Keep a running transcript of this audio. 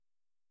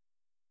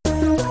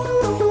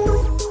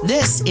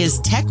This is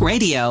Tech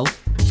Radio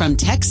from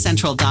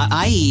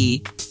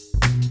techcentral.ie.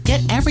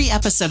 Get every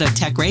episode of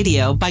Tech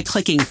Radio by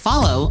clicking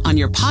follow on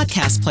your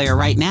podcast player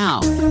right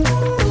now.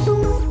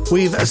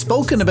 We've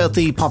spoken about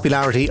the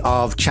popularity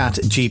of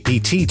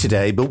ChatGPT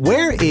today, but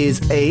where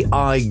is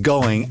AI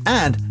going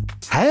and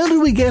how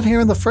did we get here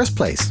in the first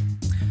place?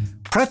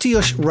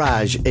 Pratuesh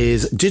Raj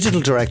is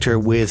Digital Director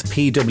with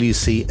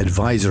PwC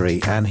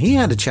Advisory, and he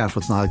had a chat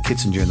with Niall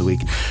Kitson during the week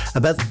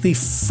about the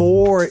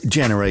 4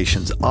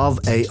 generations of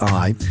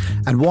AI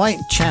and why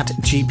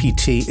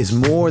ChatGPT is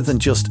more than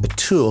just a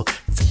tool,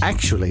 it's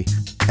actually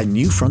a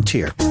new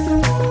frontier.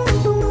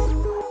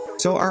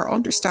 So our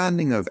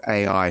understanding of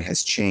AI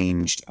has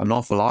changed an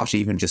awful lot,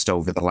 even just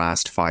over the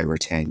last 5 or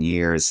 10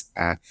 years.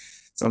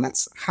 So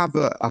let's have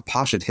a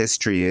potted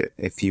history,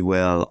 if you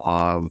will,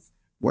 of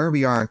where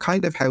we are and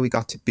kind of how we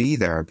got to be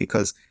there,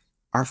 because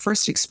our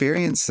first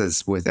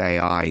experiences with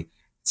AI,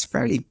 it's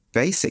fairly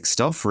basic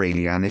stuff,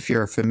 really. And if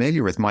you're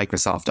familiar with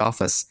Microsoft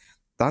Office,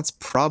 that's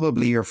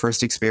probably your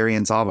first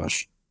experience of it.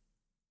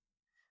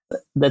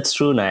 That's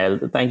true, Niall.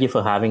 Thank you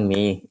for having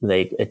me.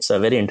 It's a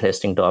very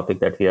interesting topic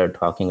that we are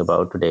talking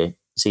about today.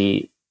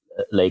 See,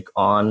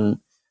 when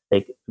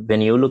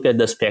you look at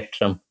the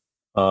spectrum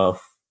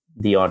of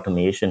the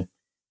automation,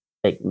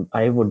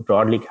 I would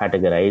broadly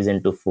categorize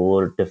into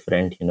 4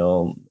 different,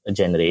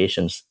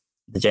 generations.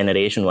 The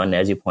generation 1,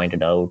 as you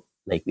pointed out,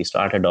 we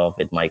started off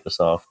with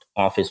Microsoft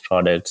Office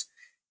products.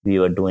 We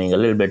were doing a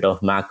little bit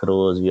of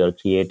macros. We were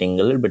creating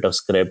a little bit of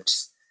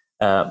scripts.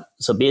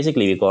 So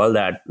basically, we call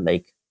that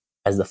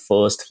as the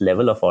first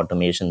level of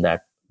automation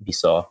that we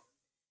saw.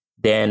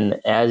 Then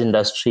as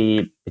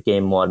industry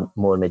became more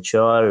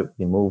mature,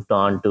 we moved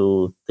on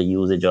to the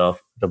usage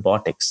of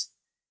robotics.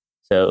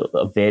 So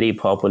a very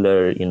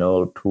popular,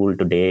 tool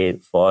today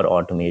for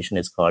automation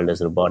is called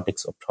as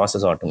robotics or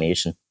process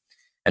automation.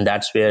 And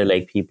that's where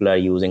people are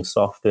using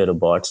software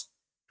robots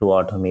to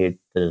automate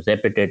the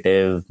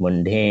repetitive,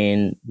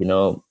 mundane,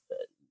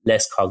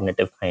 less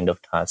cognitive kind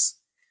of tasks.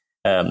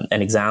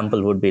 An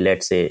example would be,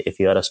 let's say, if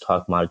you're a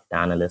stock market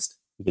analyst,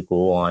 you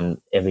go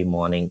on every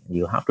morning,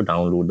 you have to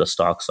download the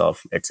stocks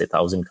of, let's say,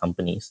 1,000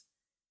 companies.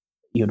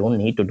 You don't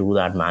need to do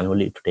that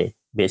manually today.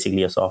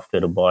 Basically, a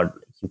software robot,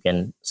 you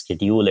can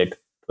schedule it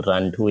to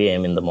run 2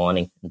 a.m. in the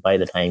morning. And by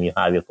the time you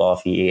have your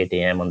coffee, 8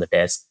 a.m. on the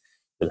desk,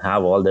 you'll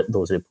have all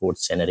those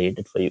reports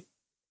generated for you.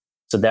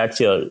 So that's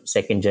your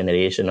second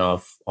generation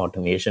of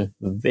automation,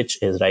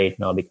 which is right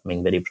now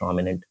becoming very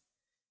prominent.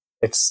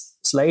 It's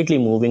slightly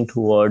moving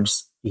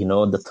towards,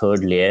 the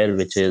third layer,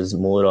 which is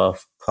more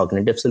of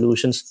cognitive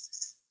solutions.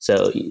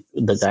 So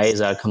the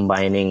guys are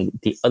combining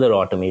the other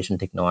automation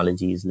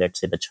technologies, let's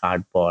say the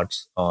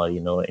chatbots or,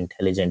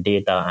 intelligent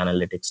data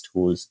analytics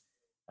tools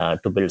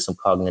to build some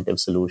cognitive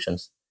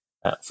solutions.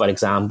 For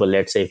example,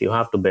 let's say if you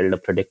have to build a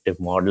predictive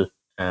model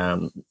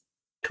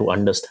to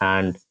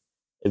understand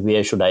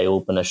where should I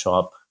open a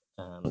shop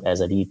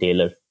as a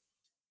retailer,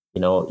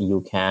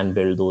 you can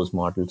build those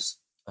models.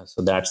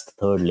 So that's the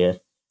third layer.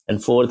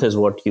 And fourth is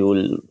what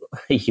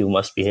you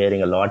must be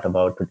hearing a lot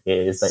about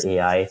today is the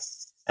AI.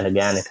 And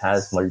again, it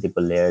has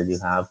multiple layers. You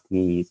have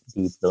the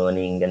deep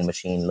learning and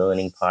machine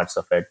learning parts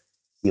of it.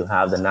 You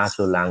have the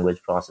natural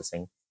language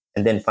processing.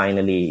 And then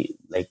finally,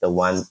 the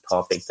one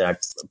topic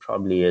that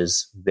probably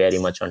is very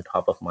much on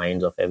top of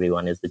minds of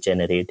everyone is the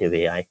generative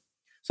AI.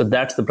 So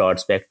that's the broad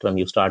spectrum.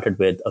 You started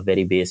with a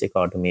very basic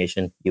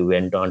automation. You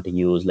went on to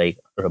use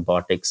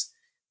robotics.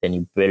 Then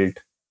you built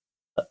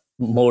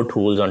more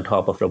tools on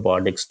top of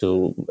robotics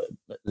to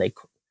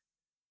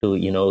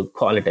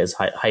call it as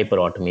hyper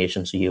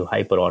automation. So you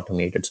hyper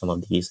automated some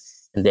of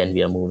these, and then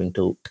we are moving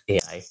to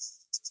AI.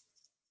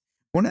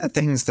 One of the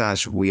things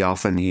that we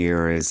often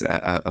hear is,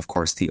 of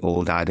course, the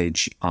old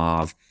adage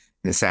of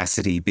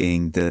necessity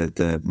being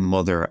the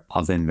mother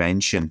of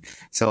invention.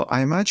 So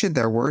I imagine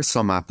there were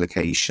some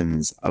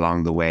applications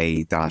along the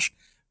way that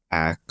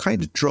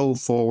kind of drove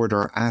forward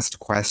or asked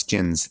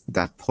questions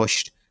that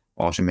pushed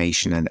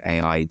automation and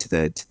AI to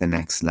the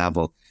next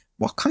level.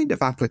 What kind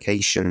of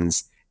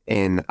applications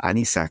in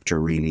any sector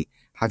really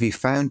have you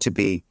found to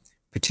be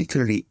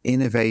particularly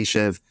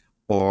innovative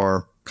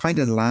or kind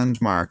of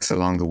landmarks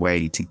along the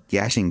way to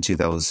getting to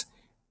those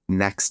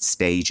next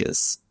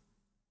stages?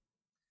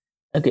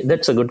 Okay,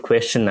 that's a good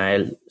question,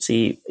 Niall.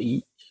 See,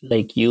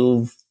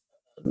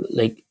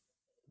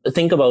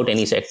 think about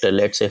any sector.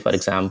 Let's say, for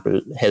example,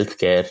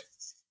 healthcare.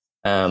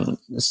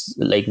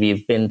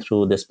 We've been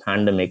through this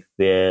pandemic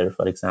where,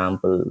 for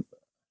example,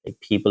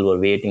 people were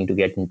waiting to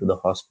get into the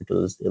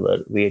hospitals. They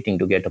were waiting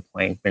to get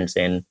appointments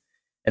in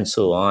and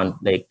so on.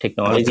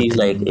 Technologies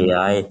like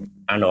AI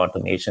and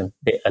automation,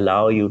 they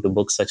allow you to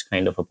book such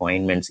kind of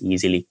appointments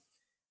easily.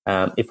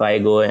 If I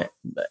go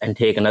and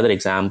take another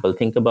example,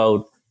 think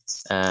about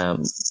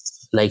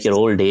your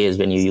old days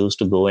when you used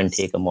to go and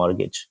take a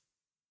mortgage.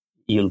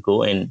 You'll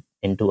go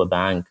into a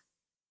bank.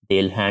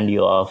 They'll hand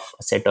you off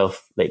a set of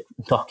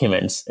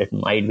documents. It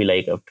might be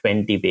a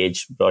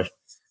 20-page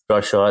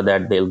brochure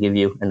that they'll give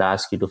you and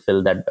ask you to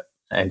fill that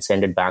and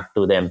send it back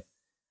to them.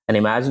 And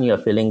imagine you're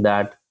filling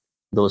that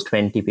those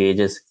 20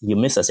 pages, you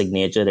miss a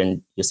signature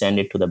and you send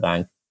it to the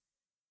bank.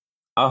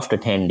 After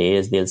 10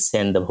 days, they'll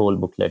send the whole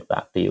booklet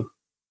back to you.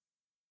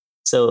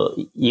 So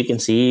you can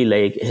see,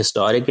 like,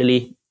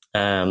 historically,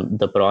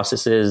 the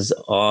processes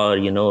or,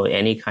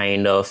 any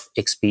kind of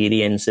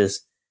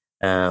experiences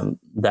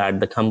that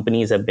the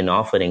companies have been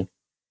offering,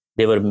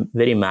 they were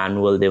very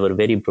manual, they were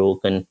very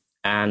broken,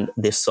 and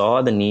they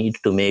saw the need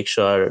to make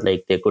sure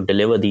like they could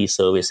deliver these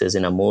services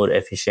in a more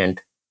efficient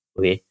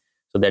way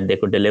so that they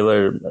could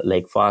deliver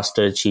like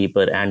faster,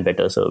 cheaper, and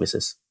better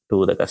services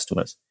to the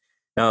customers.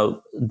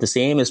 Now, the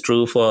same is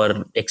true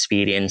for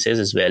experiences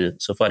as well.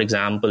 So, for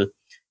example,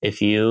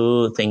 if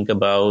you think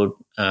about,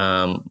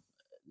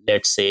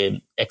 let's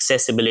say,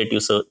 accessibility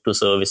to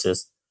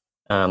services,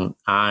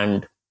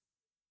 and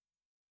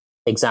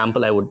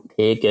example I would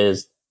take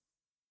is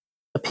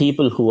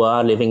people who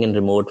are living in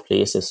remote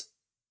places.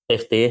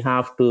 If they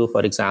have to,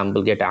 for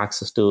example, get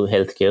access to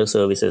healthcare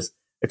services,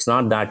 it's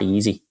not that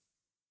easy.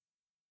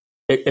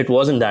 It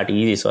wasn't that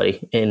easy, sorry,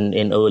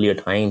 in earlier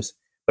times.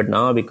 But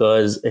now,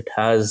 because it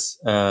has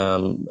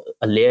a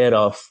layer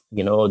of,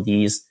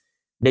 these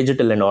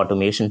digital and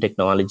automation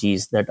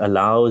technologies that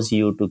allows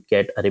you to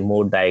get a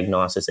remote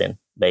diagnosis in.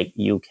 Like,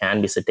 you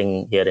can be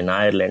sitting here in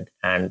Ireland,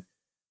 and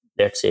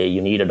let's say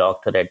you need a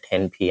doctor at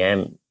 10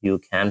 p.m. You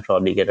can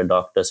probably get a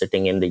doctor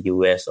sitting in the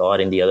US or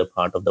in the other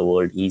part of the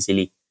world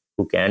easily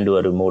who can do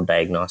a remote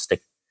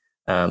diagnostic.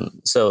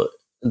 So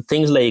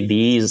things like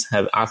these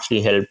have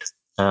actually helped,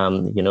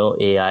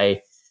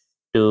 AI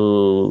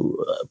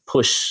to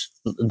push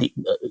the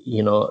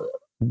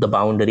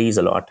boundaries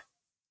a lot.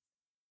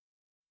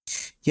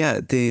 Yeah,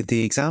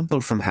 the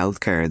example from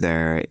healthcare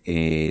there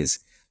is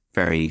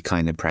very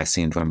kind of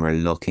prescient when we're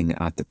looking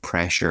at the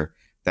pressure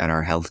that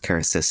our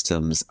healthcare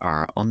systems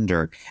are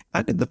under.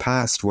 And in the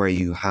past, where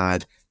you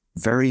had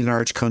very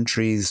large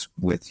countries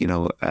with,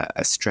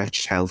 a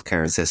stretched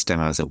healthcare system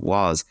as it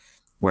was,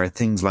 where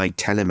things like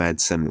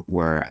telemedicine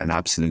were an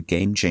absolute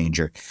game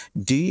changer.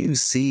 Do you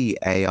see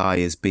AI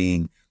as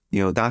being,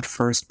 that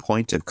first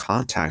point of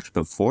contact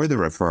before the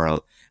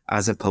referral,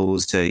 as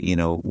opposed to,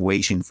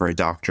 waiting for a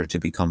doctor to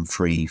become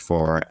free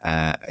for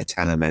a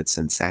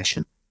telemedicine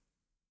session?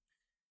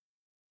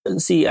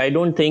 See, I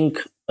don't think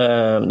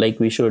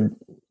we should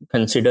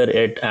consider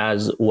it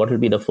as what will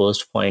be the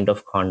first point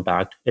of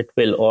contact. It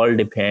will all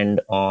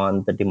depend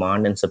on the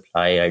demand and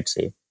supply, I'd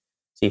say.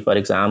 See, for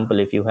example,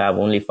 if you have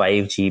only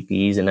 5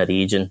 GPs in a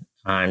region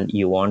and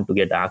you want to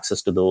get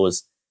access to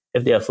those,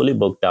 if they are fully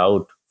booked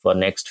out for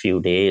next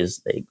few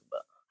days, like,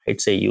 I'd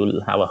say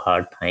you'll have a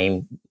hard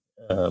time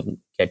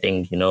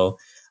getting,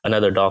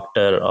 another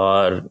doctor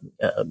or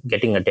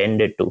getting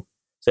attended to.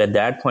 So at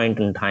that point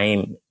in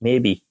time,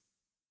 maybe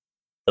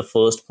the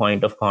first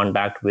point of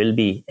contact will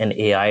be an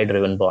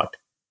AI-driven bot,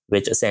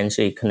 which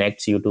essentially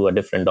connects you to a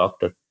different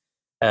doctor.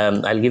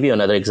 I'll give you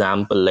another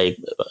example.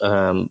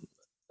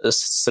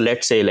 So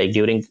let's say, like,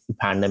 during the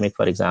pandemic,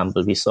 for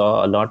example, we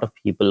saw a lot of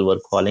people were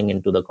calling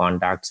into the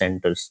contact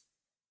centers.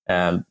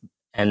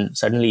 And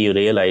suddenly you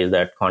realize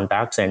that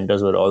contact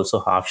centers were also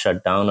half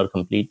shut down or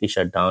completely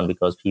shut down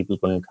because people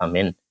couldn't come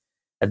in.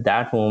 At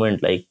that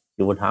moment, like,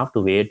 you would have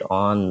to wait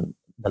on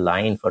the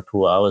line for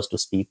 2 hours to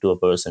speak to a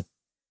person.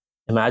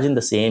 Imagine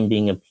the same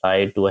being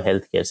applied to a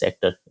healthcare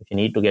sector. If you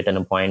need to get an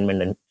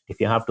appointment and if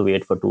you have to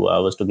wait for 2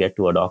 hours to get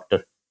to a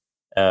doctor,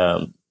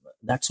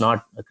 that's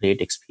not a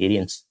great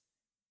experience.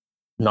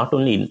 Not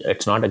only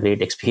it's not a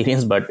great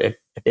experience, but it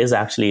is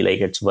actually, like,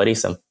 it's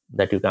worrisome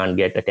that you can't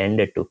get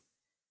attended to.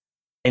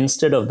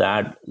 Instead of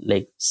that,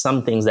 like,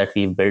 some things that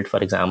we've built, for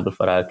example,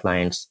 for our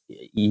clients,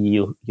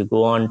 you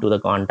go on to the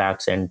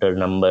contact center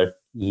number,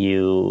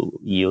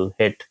 you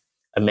hit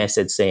a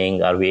message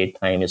saying our wait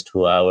time is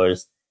 2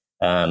 hours.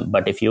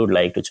 But if you would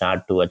like to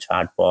chat to a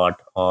chatbot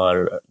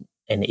or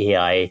an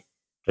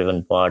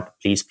AI-driven bot,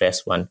 please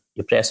press 1.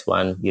 You press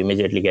 1, you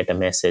immediately get a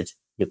message.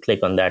 You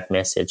click on that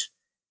message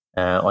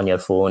on your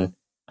phone,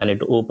 and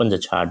it opens a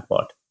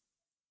chatbot.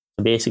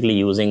 So basically,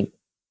 using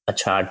a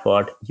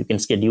chatbot, you can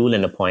schedule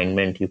an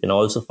appointment. You can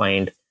also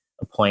find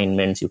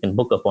appointments. You can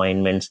book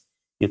appointments.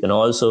 You can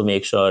also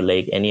make sure,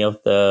 like, any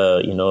of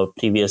the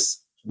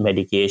previous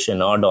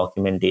medication or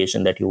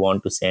documentation that you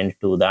want to send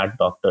to that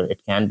doctor,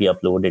 it can be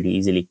uploaded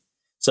easily.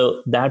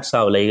 So that's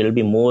how, like, it'll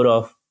be more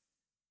of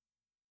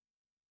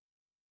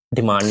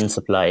demand and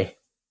supply.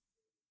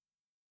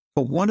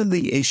 But one of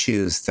the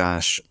issues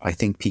that I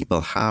think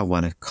people have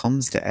when it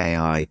comes to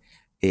AI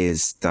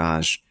is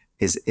the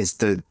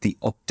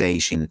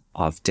updating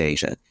of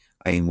data.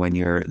 I mean, when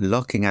you're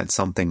looking at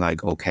something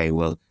like, okay,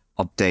 we'll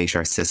update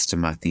our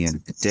system at the end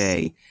of the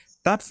day,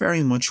 that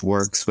very much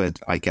works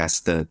with, I guess,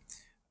 the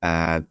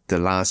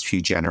last few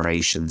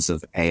generations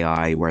of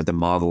AI, where the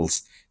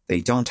models,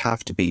 they don't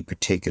have to be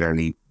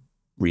particularly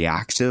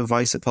reactive,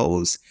 I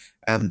suppose.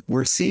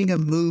 We're seeing a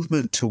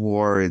movement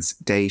towards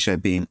data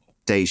being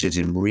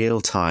updated in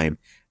real time,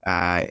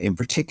 in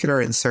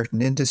particular in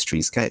certain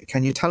industries.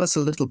 Can you tell us a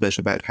little bit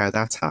about how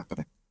that's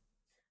happening?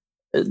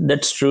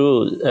 That's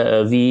true.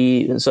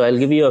 So I'll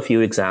give you a few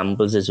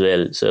examples as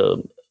well.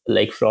 So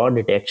like fraud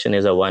detection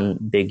is a one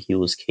big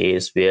use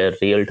case where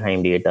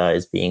real-time data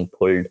is being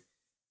pulled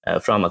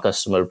from a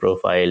customer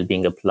profile,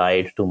 being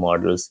applied to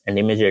models, and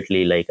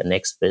immediately like a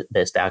next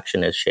best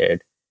action is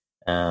shared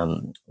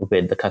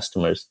with the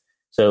customers.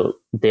 So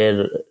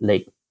they're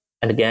like,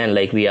 and again,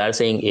 like we are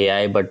saying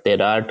AI, but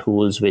there are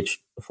tools which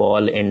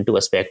fall into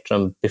a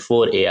spectrum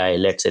before AI.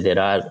 Let's say there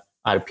are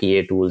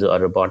RPA tools or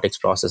robotics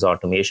process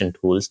automation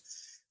tools,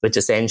 which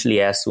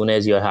essentially, as soon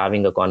as you're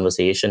having a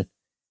conversation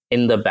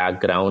in the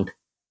background,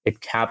 it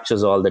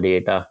captures all the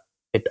data,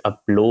 it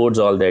uploads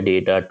all their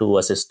data to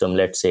a system,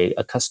 let's say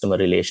a customer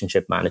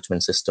relationship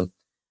management system.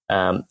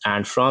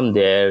 And from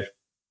there,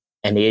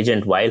 an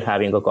agent, while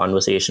having a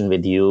conversation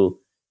with you,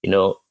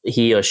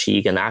 he or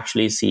she can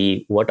actually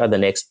see what are the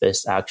next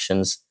best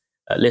actions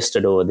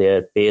listed over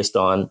there based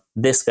on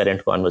this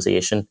current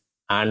conversation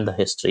and the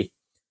history.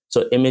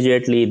 So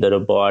immediately the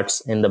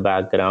robots in the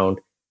background,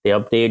 they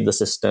update the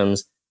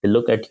systems, they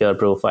look at your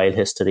profile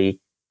history,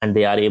 and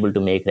they are able to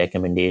make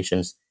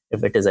recommendations.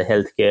 If it is a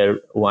healthcare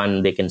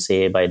one, they can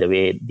say, by the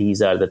way,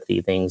 these are the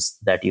three things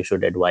that you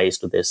should advise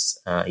to this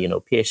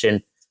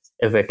patient.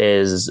 If it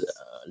is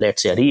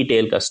let's say a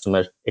retail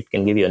customer, it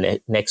can give you a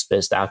next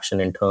best action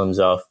in terms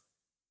of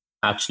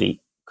actually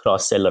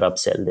cross-sell or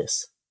upsell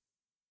this.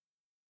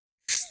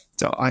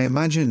 So I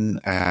imagine,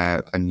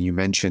 and you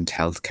mentioned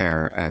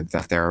healthcare,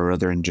 that there are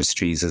other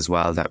industries as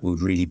well that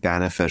would really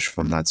benefit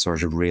from that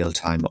sort of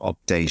real-time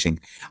updating.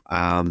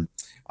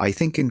 I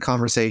think in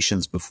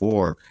conversations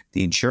before,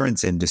 the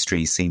insurance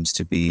industry seems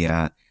to be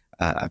a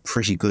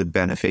pretty good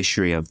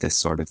beneficiary of this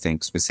sort of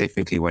thing,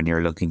 specifically when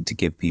you're looking to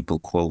give people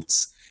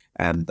quotes.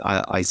 And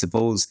I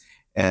suppose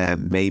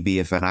maybe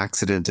if an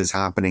accident is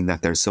happening,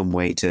 that there's some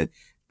way to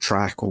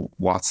track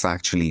what's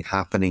actually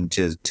happening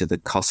to the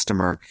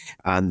customer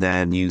and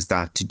then use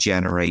that to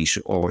generate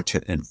or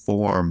to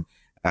inform,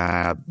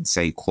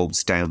 say,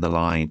 quotes down the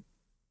line.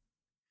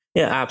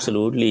 Yeah,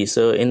 absolutely.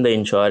 So in the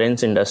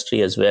insurance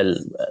industry as well,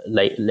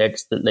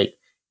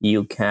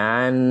 you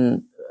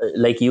can,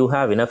 you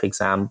have enough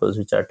examples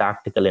which are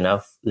tactical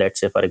enough. Let's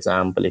say, for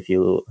example, if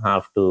you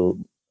have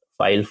to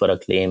file for a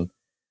claim,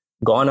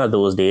 gone are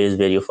those days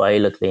where you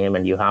file a claim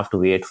and you have to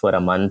wait for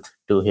a month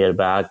to hear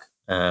back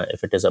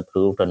if it is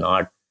approved or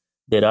not.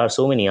 There are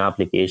so many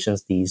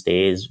applications these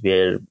days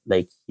where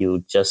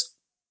you just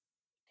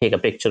take a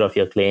picture of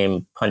your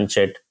claim, punch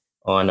it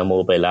on a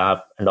mobile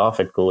app, and off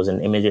it goes.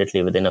 And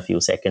immediately within a few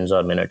seconds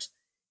or minutes,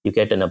 you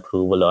get an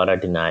approval or a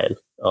denial,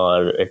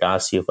 or it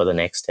asks you for the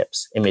next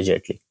steps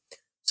immediately.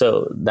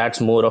 So that's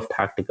more of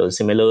tactical.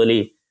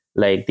 Similarly,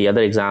 the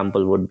other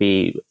example would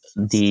be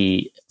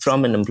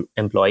from an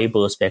employee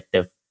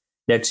perspective.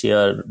 Let's say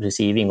you're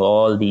receiving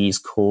all these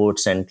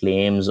quotes and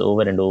claims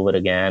over and over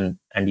again,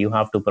 and you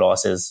have to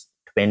process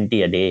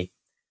 20 a day.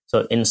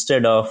 So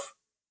instead of,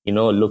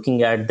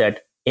 looking at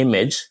that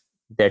image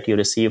that you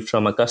received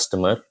from a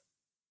customer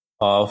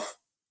of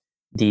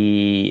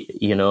the,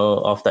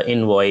 of the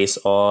invoice,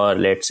 or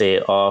let's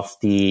say of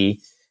the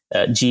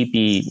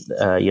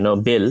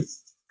GP, bill,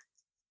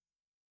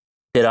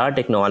 there are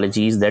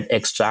technologies that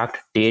extract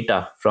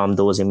data from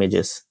those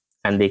images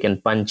and they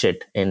can punch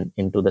it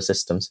into the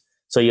systems.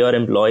 So your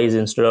employees,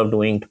 instead of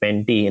doing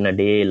 20 in a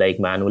day,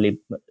 manually,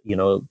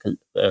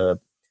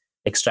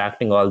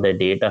 extracting all their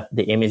data,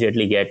 they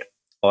immediately get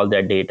all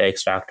that data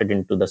extracted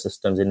into the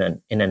systems in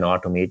an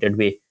automated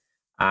way.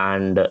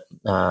 And,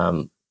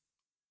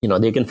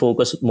 they can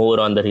focus more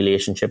on the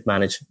relationship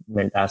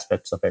management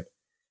aspects of it.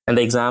 And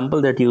the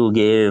example that you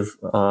gave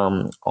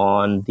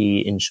on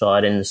the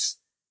insurance,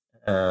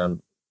 for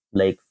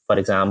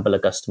example, a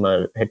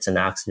customer hits an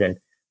accident,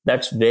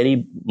 that's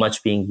very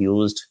much being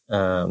used,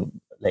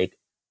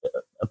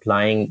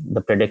 applying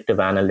the predictive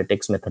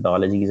analytics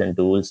methodologies and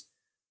tools.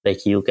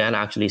 You can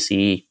actually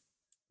see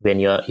when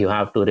you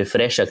have to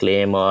refresh a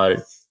claim, or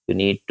you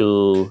need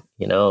to,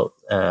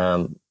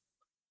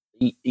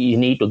 you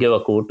need to give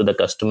a quote to the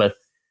customer.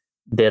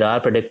 There are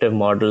predictive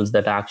models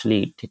that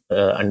actually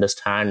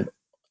understand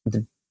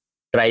the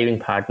driving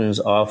patterns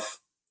of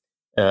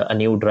a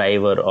new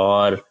driver,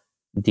 or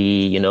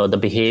the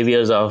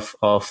behaviors of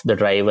the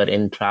driver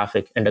in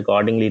traffic, and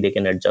accordingly they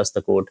can adjust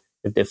the quote.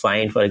 If they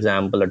find, for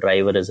example, a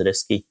driver is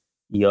risky,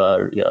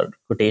 your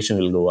quotation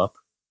will go up.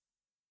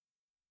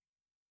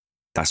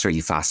 That's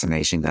really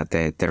fascinating that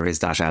there is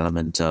that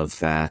element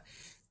of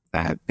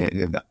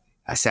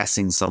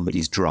assessing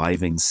somebody's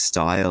driving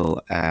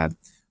style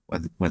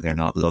when they're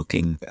not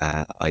looking,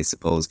 I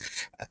suppose.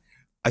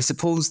 I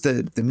suppose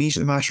the meat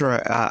of the matter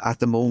at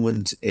the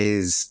moment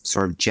is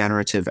sort of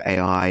generative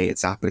AI,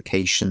 its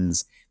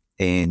applications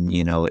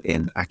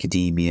in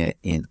academia,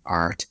 in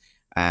art,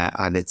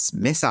 and its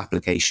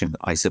misapplication,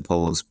 I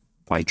suppose,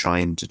 by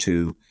trying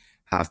to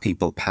have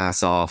people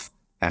pass off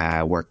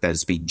work that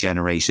has been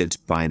generated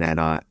by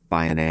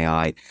an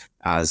AI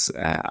as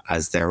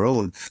their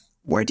own.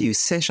 Where do you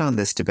sit on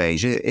this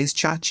debate? Is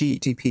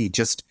ChatGPT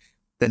just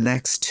the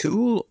next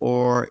tool,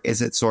 or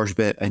is it sort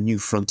of a new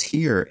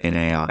frontier in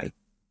AI?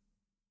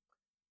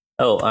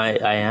 Oh,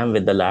 I am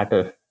with the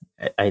latter.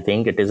 I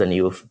think it is a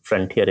new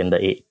frontier in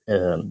the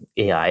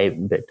AI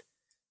bit.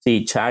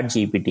 See,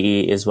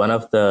 ChatGPT is one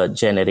of the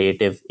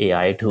generative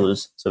AI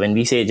tools. So when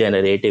we say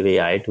generative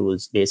AI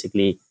tools,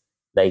 basically,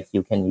 like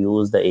you can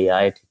use the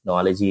AI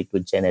technology to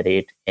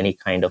generate any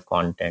kind of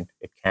content.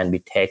 It can be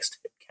text,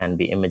 it can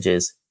be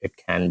images, it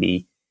can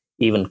be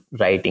even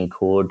writing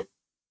code.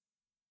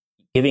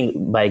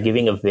 By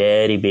giving a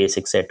very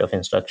basic set of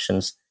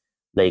instructions,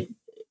 like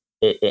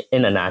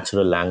in a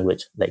natural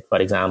language. Like, for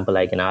example,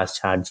 I can ask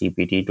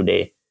ChatGPT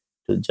today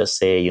to just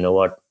say, you know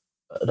what,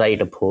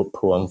 write a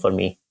poem for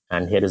me,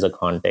 and here is a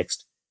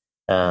context.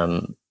 Or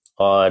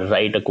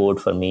write a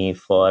code for me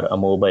for a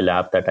mobile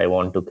app that I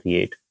want to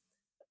create.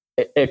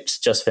 It's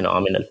just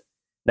phenomenal.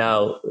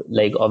 Now,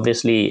 like,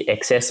 obviously,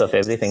 excess of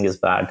everything is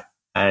bad.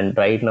 And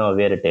right now,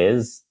 where it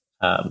is,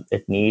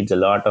 it needs a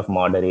lot of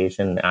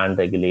moderation and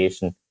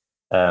regulation.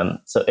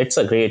 So it's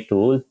a great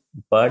tool,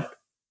 but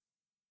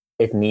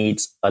it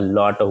needs a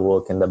lot of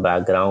work in the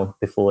background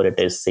before it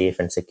is safe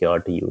and secure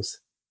to use.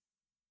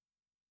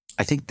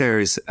 I think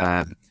there's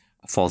a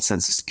false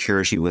sense of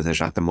security with it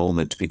at the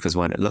moment, because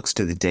when it looks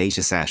to the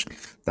data set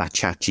that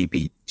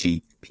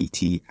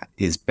ChatGPT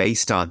is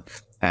based on,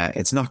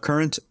 it's not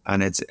current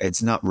and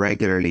it's not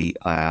regularly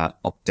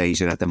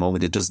updated at the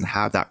moment. It doesn't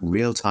have that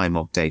real-time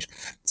update.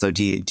 So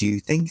do you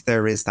think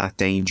there is that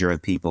danger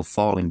of people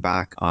falling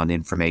back on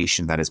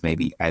information that is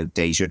maybe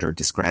outdated or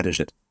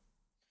discredited?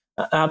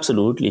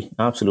 Absolutely.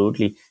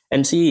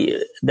 And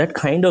see, that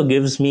kind of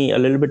gives me a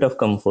little bit of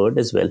comfort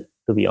as well,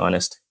 to be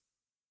honest.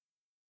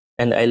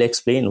 And I'll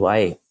explain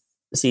why.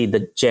 See,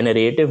 the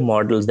generative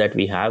models that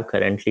we have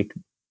currently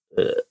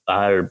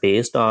are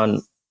based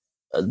on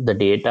the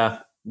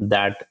data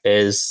that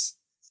is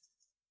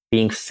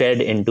being fed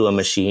into a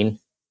machine,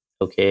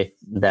 okay,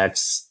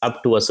 that's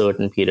up to a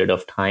certain period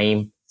of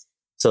time.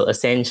 So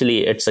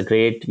essentially, it's a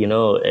great,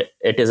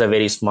 it is a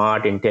very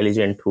smart,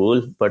 intelligent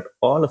tool, but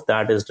all of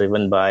that is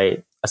driven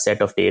by a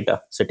set of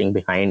data sitting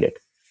behind it.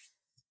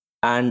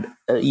 And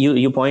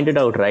you pointed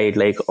out, right,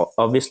 like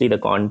obviously the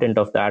content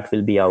of that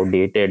will be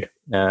outdated.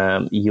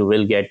 You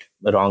will get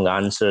wrong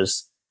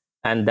answers.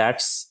 And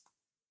that's,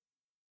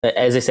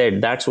 as I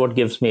said, that's what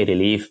gives me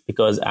relief,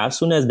 because as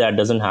soon as that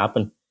doesn't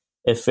happen,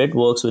 if it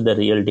works with the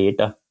real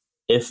data,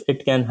 if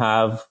it can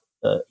have,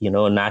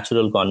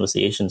 natural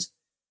conversations,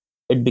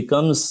 it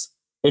brings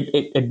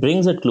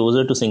it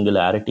closer to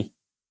singularity.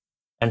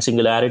 And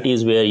singularity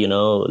is where,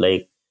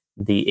 like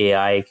the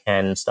AI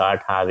can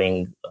start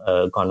having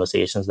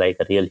conversations like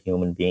a real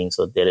human being.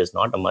 So there is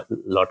not a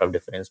lot of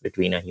difference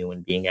between a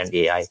human being and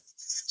AI.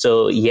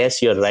 So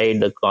yes, you're right.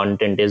 The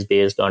content is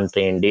based on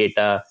trained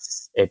data.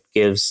 It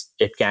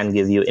can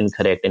give you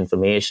incorrect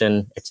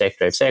information,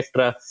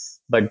 etc.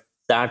 But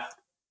that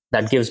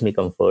gives me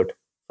comfort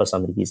for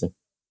some reason.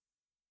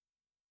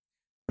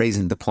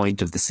 Raising the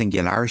point of the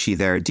singularity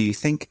there, do you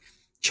think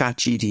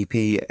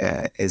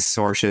ChatGPT is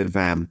sort of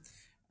an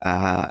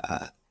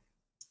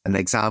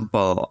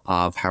example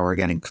of how we're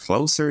getting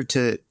closer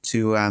to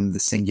the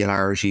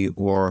singularity,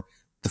 or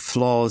the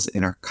flaws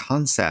in our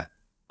concept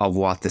of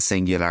what the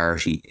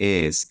singularity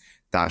is,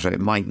 that it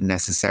might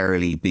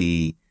necessarily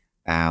be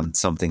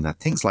something that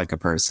thinks like a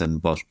person,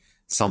 but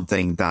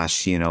something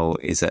that,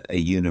 is a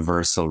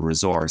universal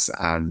resource,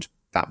 and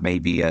that may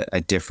be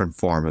a different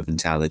form of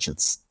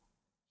intelligence?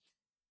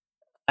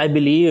 I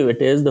believe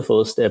it is the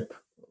first step,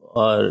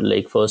 or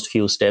like first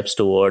few steps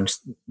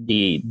towards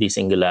the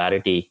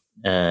singularity,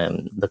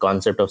 the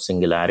concept of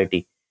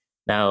singularity.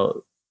 Now,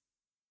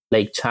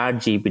 like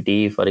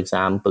ChatGPT, for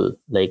example,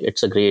 like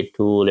it's a great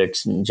tool,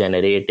 it's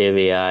generative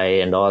AI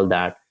and all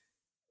that.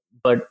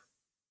 But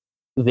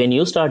when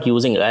you start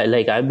using,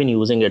 like I've been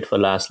using it for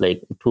last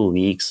like 2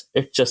 weeks,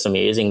 it's just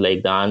amazing.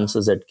 Like the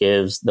answers it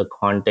gives, the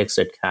context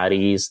it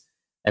carries,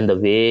 and the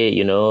way,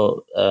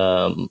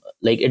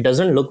 like it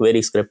doesn't look very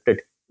scripted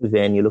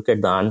when you look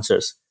at the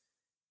answers.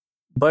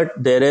 But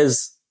there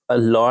is a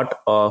lot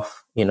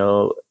of,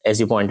 as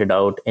you pointed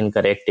out,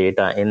 incorrect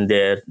data in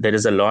there. There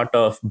is a lot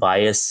of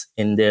bias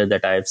in there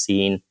that I've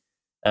seen.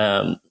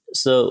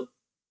 So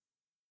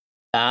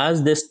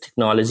as this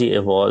technology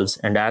evolves,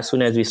 and as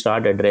soon as we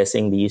start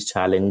addressing these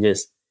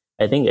challenges,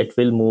 I think it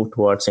will move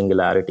towards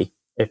singularity.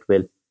 It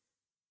will.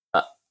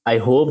 I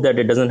hope that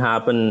it doesn't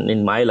happen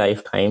in my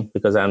lifetime,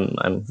 because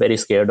I'm very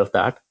scared of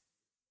that.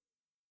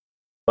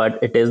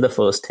 But it is the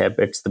first step.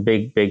 It's the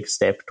big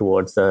step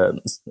towards the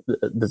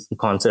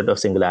concept of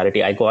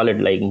singularity. I call it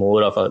like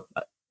more of a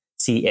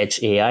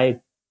CHAI,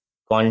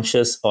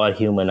 conscious or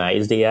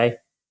humanized AI.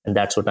 And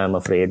that's what I'm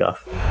afraid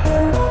of.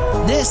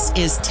 This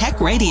is Tech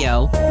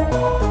Radio.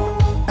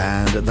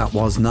 And that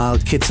was Niall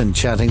Kitson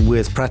chatting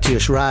with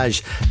Pratuesh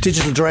Raj,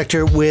 Digital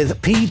Director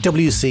with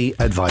PwC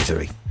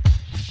Advisory.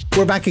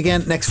 We're back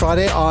again next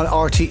Friday on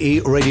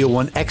RTE Radio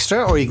 1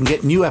 Extra, or you can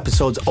get new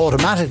episodes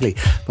automatically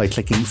by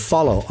clicking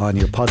follow on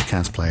your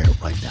podcast player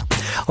right now.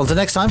 Until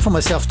next time, from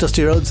myself,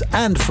 Dusty Rhodes,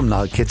 and from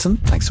Niall Kitson,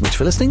 thanks so much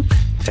for listening.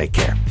 Take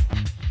care.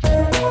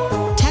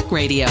 Tech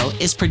Radio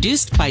is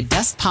produced by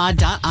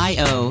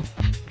DustPod.io.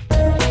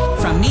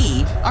 From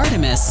me,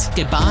 Artemis,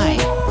 goodbye.